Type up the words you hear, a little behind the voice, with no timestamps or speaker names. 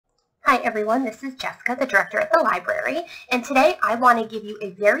Hi everyone, this is Jessica, the director at the library, and today I want to give you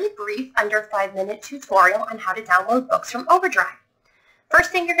a very brief, under 5-minute tutorial on how to download books from OverDrive.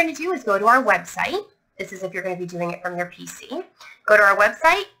 First thing you're going to do is go to our website. This is if you're going to be doing it from your PC. Go to our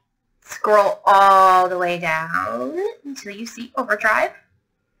website, scroll all the way down until you see OverDrive.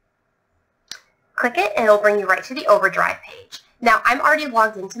 Click it and it'll bring you right to the OverDrive page. Now I'm already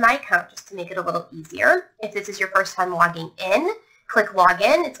logged into my account just to make it a little easier. If this is your first time logging in, click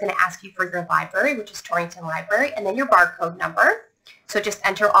Login. It's going to ask you for your library, which is Torrington Library, and then your barcode number. So just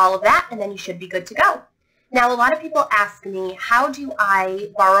enter all of that, and then you should be good to go. Now, a lot of people ask me, how do I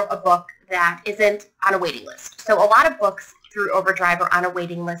borrow a book that isn't on a waiting list? So a lot of books through OverDrive are on a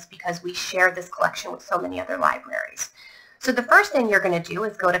waiting list because we share this collection with so many other libraries. So the first thing you're going to do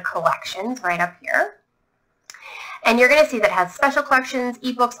is go to Collections right up here. And you're going to see that it has special collections,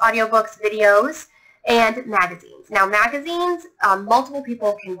 ebooks, audiobooks, videos, and magazines. Now magazines, multiple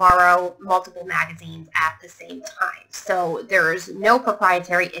people can borrow multiple magazines at the same time, so there's no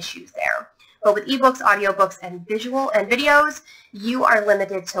proprietary issues there. But with ebooks, audiobooks, and videos, you are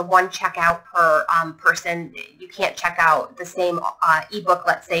limited to one checkout per person. You can't check out the same ebook,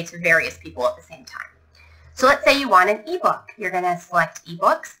 let's say, to various people at the same time. So let's say you want an ebook. You're going to select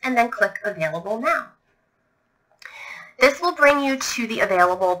ebooks and then click Available Now. This will bring you to the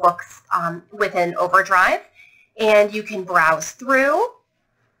available books within OverDrive, and you can browse through.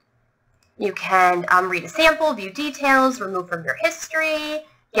 You can read a sample, view details, remove from your history,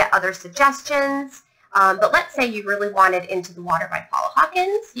 get other suggestions. But let's say you really wanted Into the Water by Paula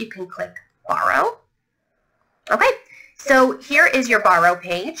Hawkins. You can click Borrow. Okay, so here is your borrow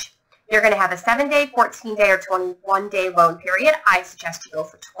page. You're going to have a 7-day, 14-day, or 21-day loan period. I suggest you go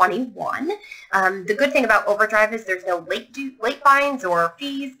for 21. The good thing about OverDrive is there's no late fines or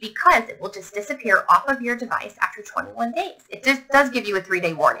fees because it will just disappear off of your device after 21 days. It just does give you a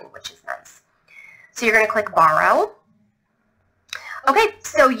 3-day warning, which is nice. So you're going to click Borrow. Okay,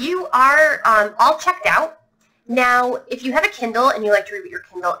 so you are all checked out. Now, if you have a Kindle and you like to read with your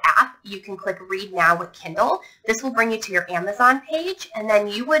Kindle app, you can click Read Now with Kindle. This will bring you to your Amazon page, and then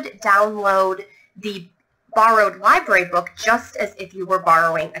you would download the borrowed library book just as if you were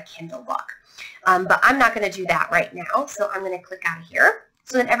borrowing a Kindle book. But I'm not going to do that right now, so I'm going to click out of here.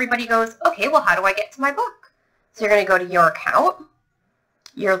 So then everybody goes, okay, well, how do I get to my book? So you're going to go to Your Account,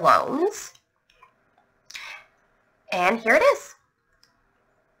 Your Loans, and here it is.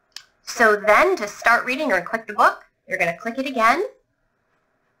 So then to start reading, you're going to click the book. You're going to click it again.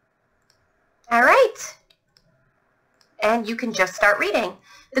 All right. And you can just start reading.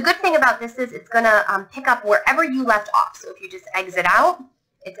 The good thing about this is it's going to pick up wherever you left off. So if you just exit out,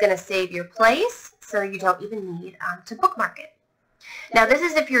 it's going to save your place so you don't even need to bookmark it. Now this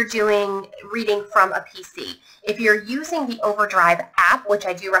is if you're doing reading from a PC. If you're using the OverDrive app, which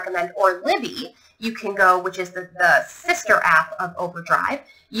I do recommend, or Libby, you can go, which is the sister app of OverDrive.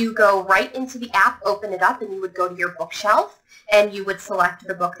 You go right into the app, open it up, and you would go to your bookshelf, and you would select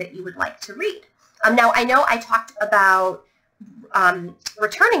the book that you would like to read. Now, I know I talked about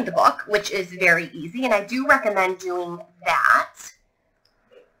returning the book, which is very easy, and I do recommend doing that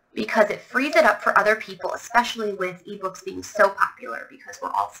because it frees it up for other people, especially with ebooks being so popular because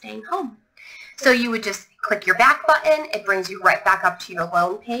we're all staying home. So you would just click your back button. It brings you right back up to your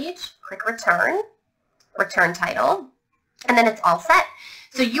loan page. Click Return, Return Title, and then it's all set.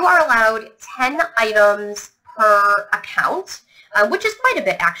 So you are allowed 10 items per account, which is quite a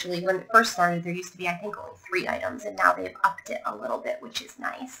bit actually. When it first started, there used to be, I think, only 3 items, and now they've upped it a little bit, which is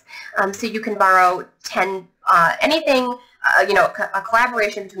nice. So you can borrow 10, anything, a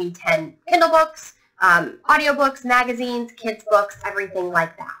collaboration between 10 Kindle books, audiobooks, magazines, kids books, everything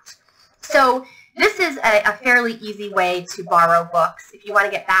like that. So this is a fairly easy way to borrow books. If you want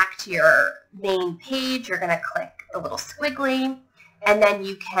to get back to your main page, you're going to click the little squiggly, and then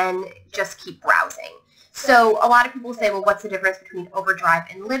you can just keep browsing. So a lot of people say, well, what's the difference between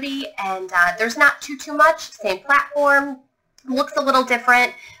OverDrive and Libby? And there's not too much. Same platform, looks a little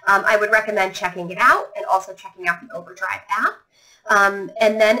different. I would recommend checking it out and also checking out the OverDrive app.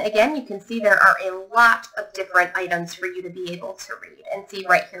 And then again, you can see there are a lot of different items for you to be able to read, and see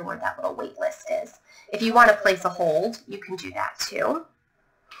right here where that little wait list is. If you want to place a hold, you can do that too.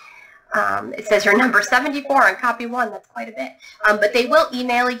 It says you're number 74 on copy 1. That's quite a bit. But they will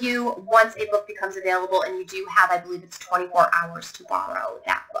email you once a book becomes available, and you do have, I believe it's 24 hours to borrow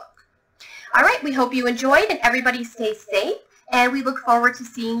that book. All right, we hope you enjoyed, and everybody stay safe, and we look forward to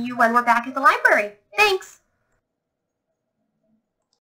seeing you when we're back at the library. Thanks.